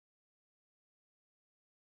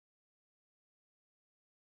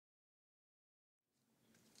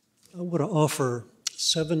I want to offer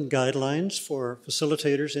 7 guidelines for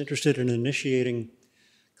facilitators interested in initiating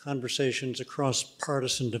conversations across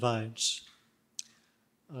partisan divides.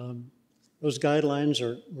 Those guidelines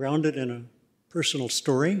are grounded in a personal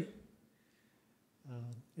story,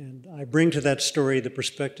 and I bring to that story the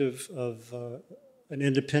perspective of an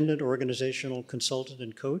independent organizational consultant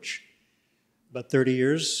and coach, about 30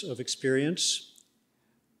 years of experience.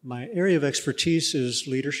 My area of expertise is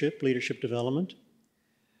leadership development.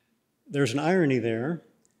 There's an irony there.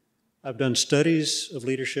 I've done studies of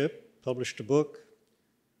leadership, published a book,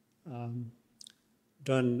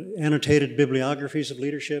 done annotated bibliographies of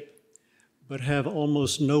leadership, but have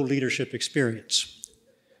almost no leadership experience.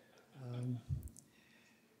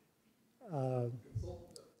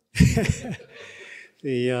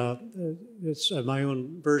 It's my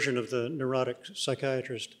own version of the neurotic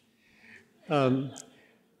psychiatrist.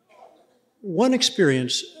 One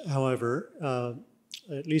experience, however,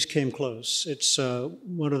 at least came close. It's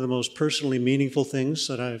one of the most personally meaningful things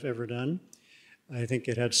that I've ever done. I think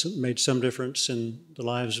it had made some difference in the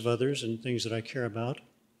lives of others and things that I care about.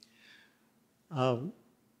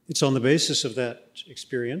 It's on the basis of that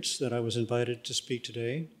experience that I was invited to speak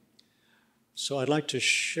today. So I'd like to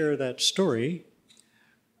share that story.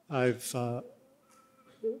 Because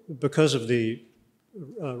of the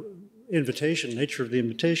nature of the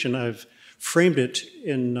invitation, I've framed it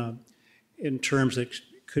in terms that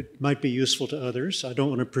might be useful to others. I don't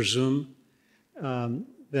want to presume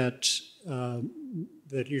that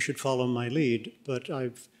you should follow my lead, but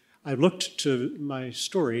I've looked to my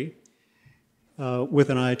story with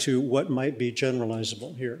an eye to what might be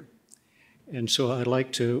generalizable here. And so I'd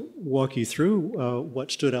like to walk you through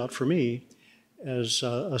what stood out for me as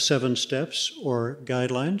 7 steps or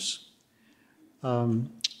guidelines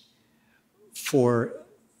for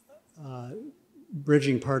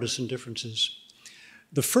bridging partisan differences.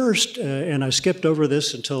 The first, and I skipped over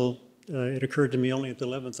this until it occurred to me only at the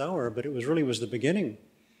 11th hour, but it was the beginning,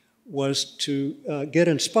 was to get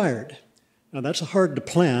inspired. Now that's hard to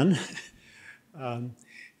plan.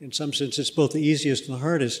 In some sense, it's both the easiest and the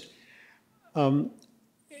hardest.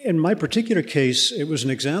 In my particular case, it was an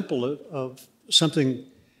example of something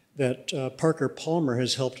that Parker Palmer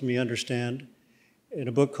has helped me understand in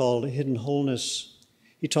a book called Hidden Wholeness.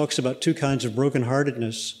 He talks about 2 kinds of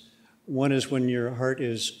brokenheartedness. One is when your heart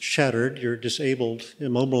is shattered, you're disabled,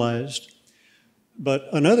 immobilized. But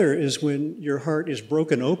another is when your heart is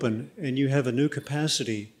broken open and you have a new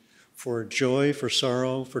capacity for joy, for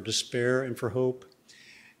sorrow, for despair, and for hope,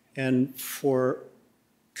 and for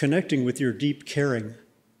connecting with your deep caring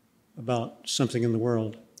about something in the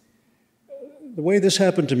world. The way this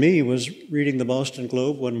happened to me was reading the Boston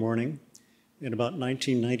Globe one morning in about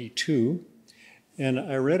 1992, and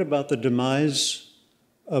I read about the demise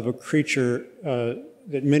of a creature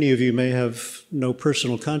that many of you may have no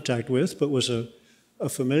personal contact with, but was a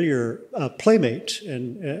familiar playmate.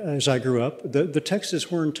 And as I grew up, the Texas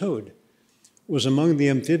horned toad was among the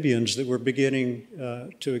amphibians that were beginning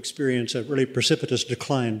to experience a really precipitous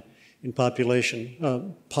decline in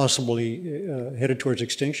population, possibly headed towards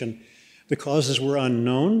extinction. The causes were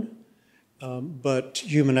unknown, but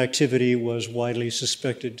human activity was widely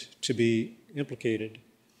suspected to be implicated.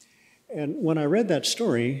 And when I read that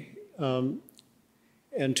story, and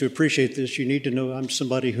to appreciate this, you need to know I'm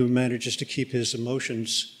somebody who manages to keep his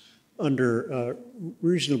emotions under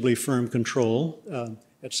reasonably firm control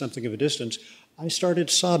at something of a distance. I started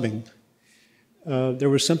sobbing. There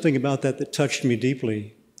was something about that touched me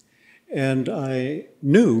deeply. And I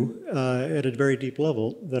knew at a very deep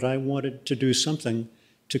level that I wanted to do something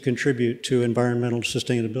to contribute to environmental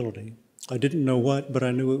sustainability. I didn't know what, but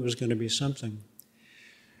I knew it was going to be something.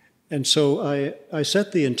 And so I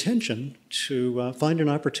set the intention to find an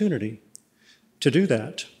opportunity to do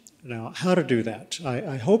that. Now, how to do that?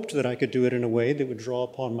 I hoped that I could do it in a way that would draw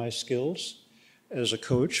upon my skills as a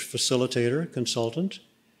coach, facilitator, consultant.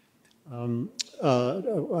 I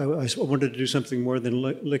wanted to do something more than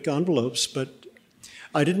lick envelopes, but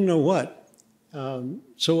I didn't know what.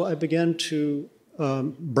 So I began to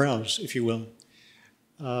browse, if you will.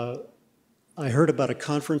 I heard about a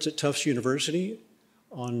conference at Tufts University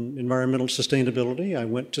on environmental sustainability. I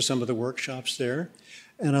went to some of the workshops there,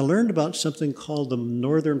 and I learned about something called the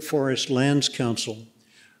Northern Forest Lands Council,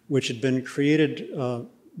 which had been created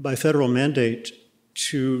by federal mandate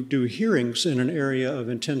to do hearings in an area of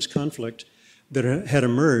intense conflict that had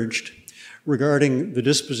emerged regarding the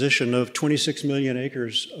disposition of 26 million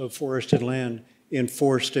acres of forested land in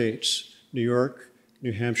 4 states, New York,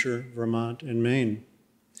 New Hampshire, Vermont, and Maine.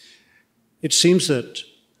 It seems that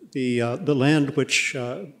the land which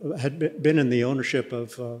had been in the ownership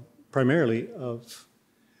of primarily of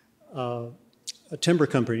timber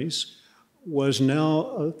companies was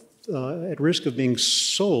now at risk of being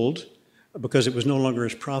sold because it was no longer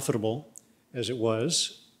as profitable as it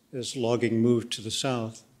was as logging moved to the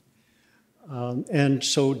south. And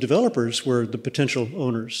so developers were the potential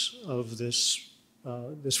owners of this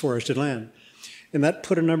forested land. And that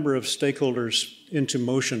put a number of stakeholders into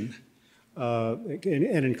motion and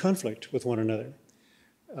in conflict with one another.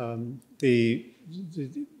 The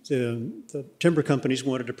timber companies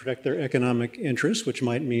wanted to protect their economic interests, which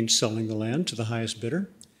might mean selling the land to the highest bidder.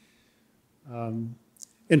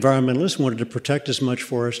 Environmentalists wanted to protect as much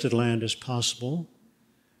forested land as possible.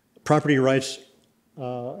 Property rights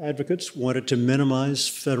advocates wanted to minimize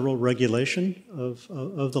federal regulation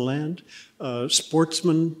of the land.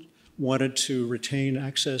 Sportsmen wanted to retain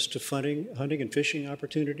access to hunting and fishing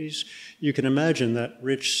opportunities. You can imagine that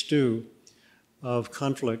rich stew of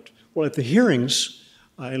conflict. Well, at the hearings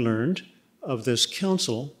I learned of this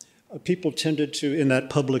council, people tended to, in that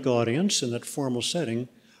public audience, in that formal setting,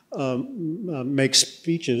 make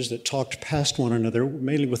speeches that talked past one another,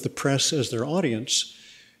 mainly with the press as their audience.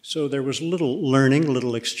 So there was little learning,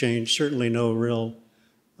 little exchange, certainly no real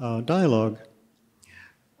dialogue.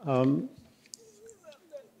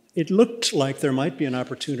 It looked like there might be an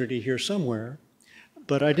opportunity here somewhere,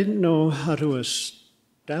 but I didn't know how to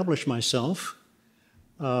establish myself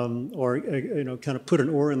or kind of put an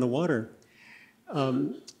oar in the water.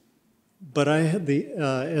 But I had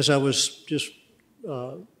as I was just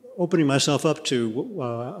opening myself up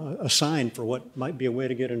to a sign for what might be a way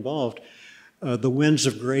to get involved, the winds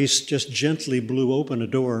of grace just gently blew open a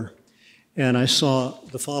door. And I saw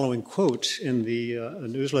the following quote in a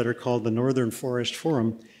newsletter called the Northern Forest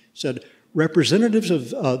Forum. It said, representatives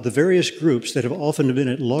of the various groups that have often been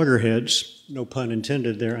at loggerheads, no pun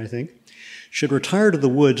intended there, I think, should retire to the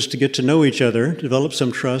woods to get to know each other, develop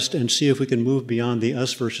some trust, and see if we can move beyond the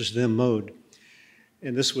us versus them mode.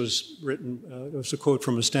 And this was written, it was a quote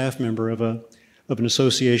from a staff member of an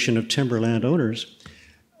association of timberland owners.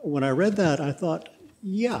 When I read that, I thought,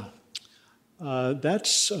 yeah,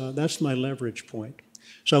 that's my leverage point.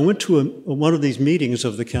 So I went to one of these meetings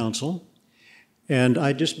of the council, and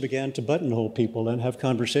I just began to buttonhole people and have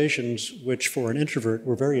conversations which, for an introvert,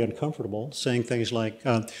 were very uncomfortable, saying things like,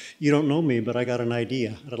 you don't know me, but I got an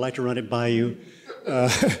idea. I'd like to run it by you,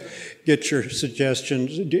 get your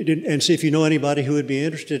suggestions, and see if you know anybody who would be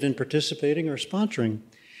interested in participating or sponsoring.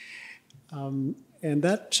 And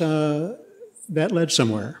that led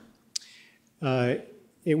somewhere.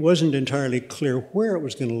 It wasn't entirely clear where it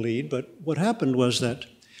was going to lead, but what happened was that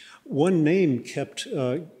one name kept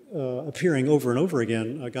appearing over and over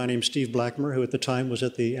again, a guy named Steve Blackmer, who at the time was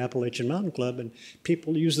at the Appalachian Mountain Club, and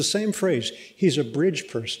people use the same phrase. He's a bridge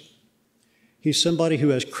person. He's somebody who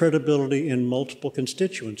has credibility in multiple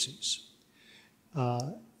constituencies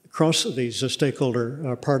across these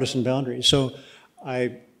stakeholder partisan boundaries. So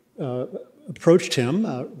I approached him,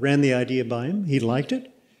 ran the idea by him. He liked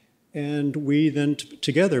it. And we then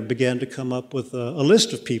together began to come up with a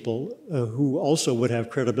list of people who also would have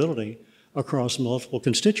credibility across multiple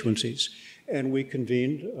constituencies. And we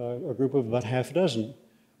convened a group of about half a dozen,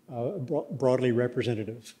 broadly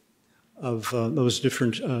representative of those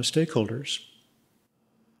different stakeholders.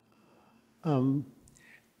 In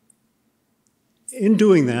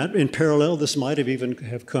doing that, in parallel, this might have even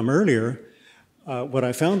have come earlier, what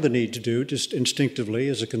I found the need to do, just instinctively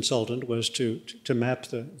as a consultant, was to map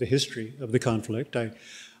the history of the conflict. I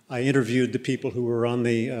interviewed the people who were on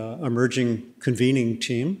the emerging convening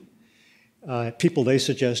team, people they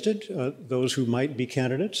suggested, those who might be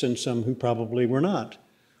candidates and some who probably were not,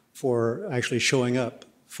 for actually showing up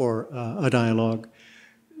for a dialogue.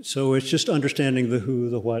 So it's just understanding the who,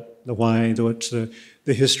 the what, the why, the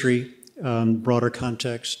history, broader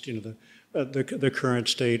context, the current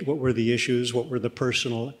state, what were the issues, what were the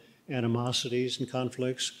personal animosities and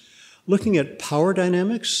conflicts. Looking at power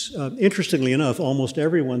dynamics, interestingly enough, almost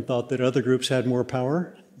everyone thought that other groups had more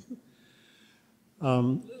power.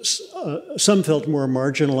 Some felt more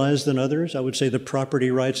marginalized than others. I would say the property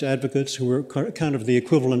rights advocates, who were kind of the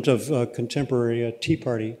equivalent of contemporary Tea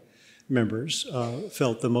Party members,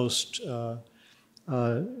 felt the most on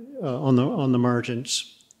the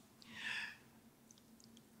margins.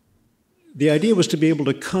 The idea was to be able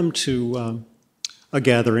to come to a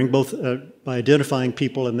gathering, both by identifying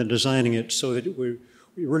people and then designing it so that we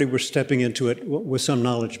really were stepping into it with some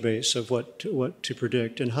knowledge base of what to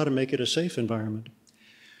predict and how to make it a safe environment.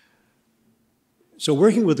 So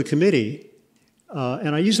working with the committee,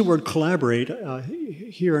 and I use the word collaborate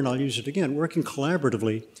here, and I'll use it again, working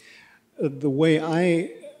collaboratively, the way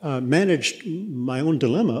I managed my own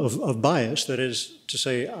dilemma of bias, that is to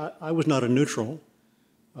say, I was not a neutral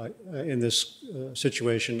in this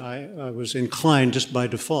situation. I was inclined just by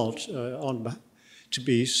default to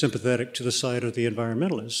be sympathetic to the side of the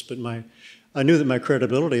environmentalists, but I knew that my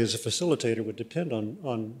credibility as a facilitator would depend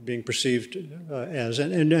on being perceived as,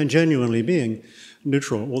 and genuinely being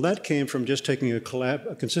neutral. Well, that came from just taking a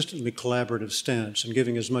consistently collaborative stance and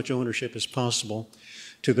giving as much ownership as possible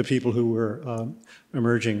to the people who were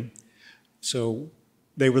emerging. So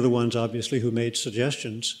they were the ones, obviously, who made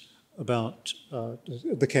suggestions about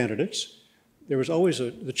the candidates. There was always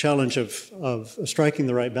the challenge of striking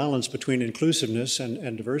the right balance between inclusiveness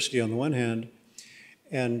and diversity on the one hand,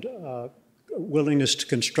 and willingness to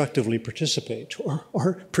constructively participate,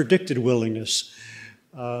 or predicted willingness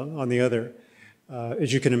on the other.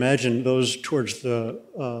 As you can imagine, those towards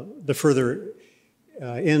the further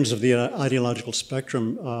ends of the ideological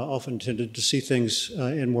spectrum often tended to see things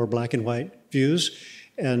in more black and white views,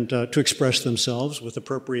 and to express themselves with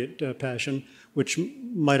appropriate passion, which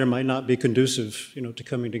might or might not be conducive, to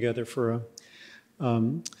coming together for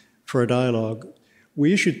a dialogue.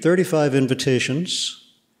 We issued 35 invitations,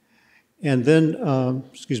 and then,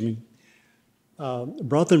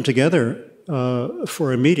 brought them together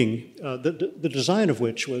for a meeting, the design of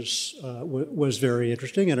which was very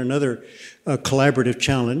interesting, and another collaborative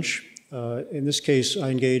challenge. In this case, I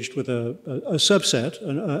engaged with a subset,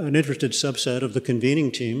 an interested subset of the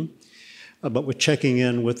convening team, but with checking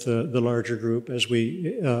in with the larger group as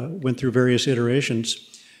we went through various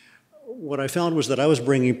iterations. What I found was that I was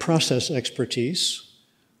bringing process expertise,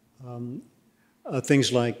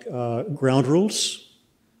 things like ground rules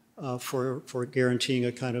for guaranteeing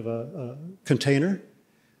a kind of a container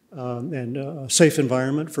and a safe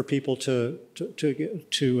environment for people to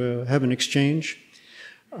have an exchange.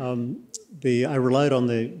 I relied on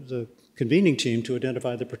the convening team to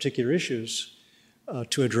identify the particular issues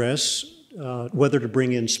to address, whether to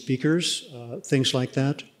bring in speakers, things like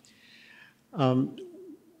that. I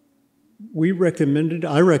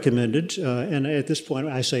recommended, and at this point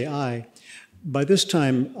I say I, by this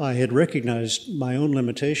time I had recognized my own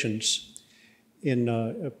limitations in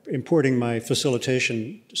importing my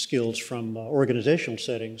facilitation skills from organizational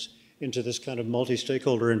settings into this kind of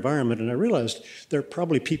multi-stakeholder environment, and I realized there are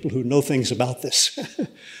probably people who know things about this.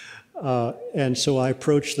 And so I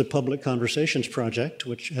approached the Public Conversations Project,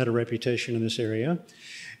 which had a reputation in this area,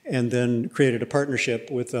 and then created a partnership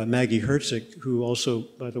with Maggie Herzig, who also,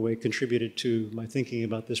 by the way, contributed to my thinking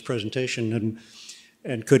about this presentation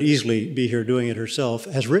and could easily be here doing it herself,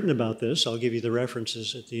 has written about this. I'll give you the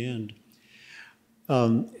references at the end.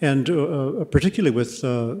 Particularly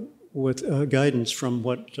with guidance from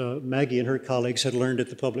what Maggie and her colleagues had learned at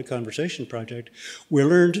the Public Conversation Project, we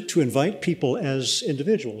learned to invite people as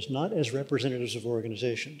individuals, not as representatives of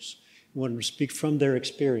organizations. We wanted to speak from their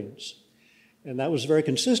experience. And that was very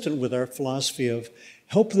consistent with our philosophy of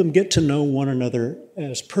help them get to know one another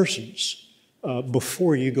as persons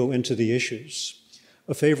before you go into the issues.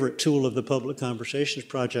 A favorite tool of the Public Conversations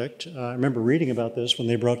Project, I remember reading about this when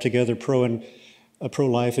they brought together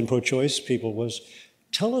pro-life and pro-choice people, was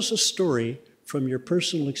tell us a story from your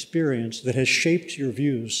personal experience that has shaped your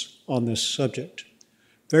views on this subject.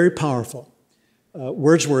 Very powerful.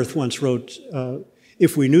 Wordsworth once wrote,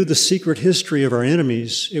 if we knew the secret history of our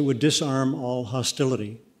enemies, it would disarm all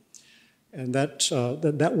hostility. And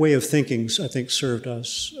that way of thinking, I think, served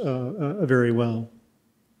us very well.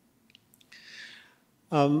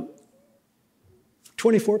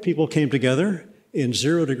 24 people came together in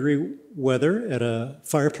 0-degree weather at a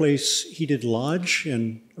fireplace heated lodge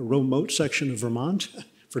in a remote section of Vermont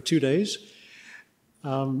for 2 days.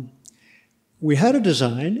 We had a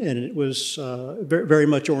design, and it was very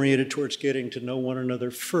much oriented towards getting to know one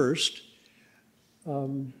another first.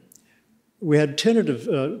 We had a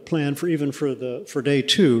tentative plan for day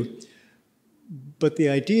 2, but the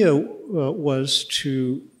idea was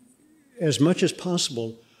to, as much as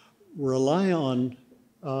possible, rely on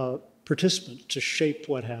participants to shape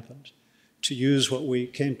what happened, to use what we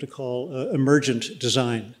came to call emergent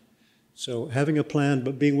design. So having a plan,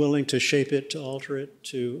 but being willing to shape it, to alter it,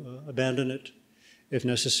 to abandon it, if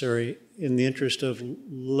necessary, in the interest of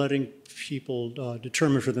letting people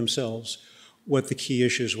determine for themselves what the key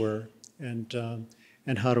issues were and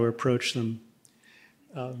how to approach them.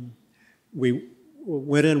 We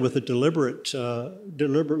went in with a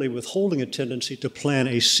deliberately withholding a tendency to plan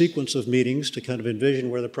a sequence of meetings to kind of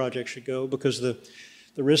envision where the project should go, because the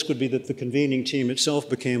risk would be that the convening team itself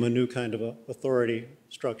became a new kind of authority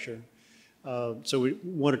structure. So we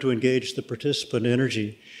wanted to engage the participant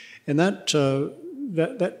energy. And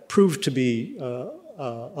that proved to be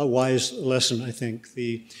a wise lesson, I think.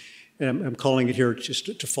 And I'm calling it here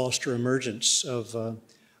just to foster emergence of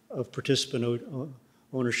participant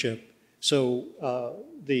ownership. So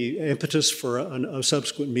the impetus for a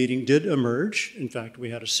subsequent meeting did emerge. In fact, we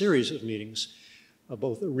had a series of meetings,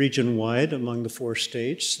 both region-wide among the 4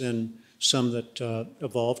 states, then some that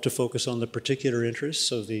evolved to focus on the particular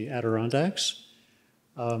interests of the Adirondacks.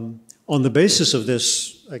 On the basis of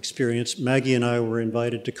this experience, Maggie and I were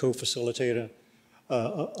invited to co-facilitate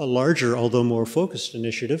a larger, although more focused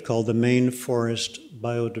initiative called the Maine Forest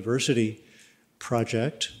Biodiversity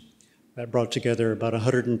Project that brought together about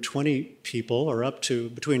 120 people, or up to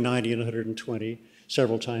between 90 and 120,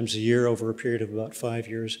 several times a year over a period of about 5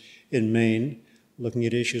 years in Maine, looking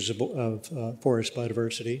at issues of forest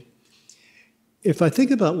biodiversity. If I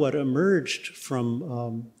think about what emerged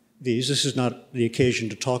from this is not the occasion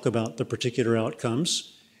to talk about the particular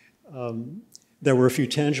outcomes. There were a few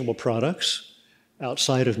tangible products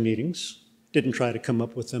outside of meetings. Didn't try to come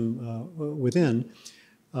up with them within.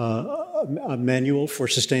 A manual for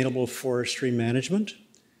sustainable forestry management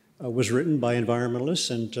was written by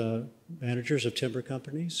environmentalists and managers of timber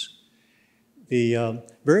companies. The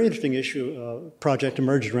very interesting project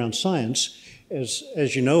emerged around science.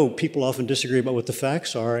 As you know, people often disagree about what the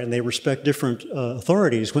facts are, and they respect different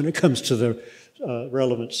authorities when it comes to the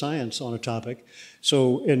relevant science on a topic.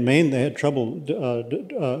 So in Maine, they had trouble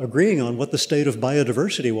agreeing on what the state of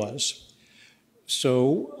biodiversity was.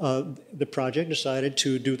 So the project decided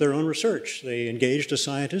to do their own research. They engaged a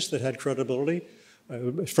scientist that had credibility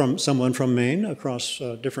from someone from Maine across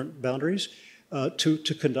different boundaries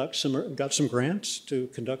to conduct got some grants to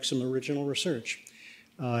conduct some original research.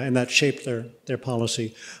 And that shaped their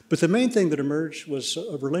policy. But the main thing that emerged was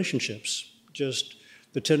relationships. Just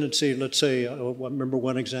the tendency, let's say, I remember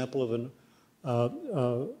one example of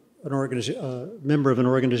member of an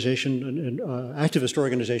organization, an activist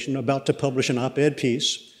organization, about to publish an op-ed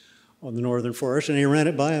piece on the northern forest, and he ran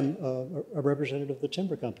it by a representative of the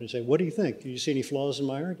timber company, saying, "What do you think? Do you see any flaws in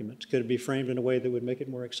my argument? Could it be framed in a way that would make it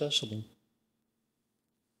more accessible?"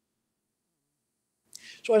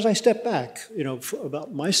 So as I step back,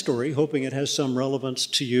 about my story, hoping it has some relevance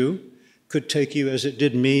to you, could take you, as it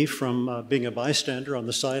did me, from being a bystander on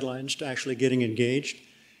the sidelines to actually getting engaged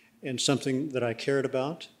in something that I cared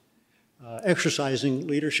about, exercising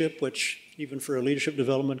leadership, which even for a leadership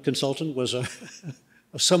development consultant was a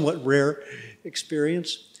somewhat rare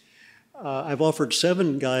experience. I've offered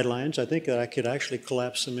 7 guidelines. I think that I could actually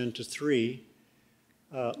collapse them into 3.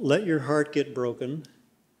 Let your heart get broken.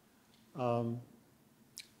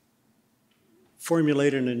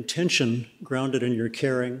 Formulate an intention grounded in your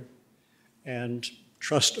caring, and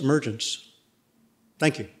trust emergence.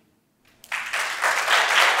 Thank you.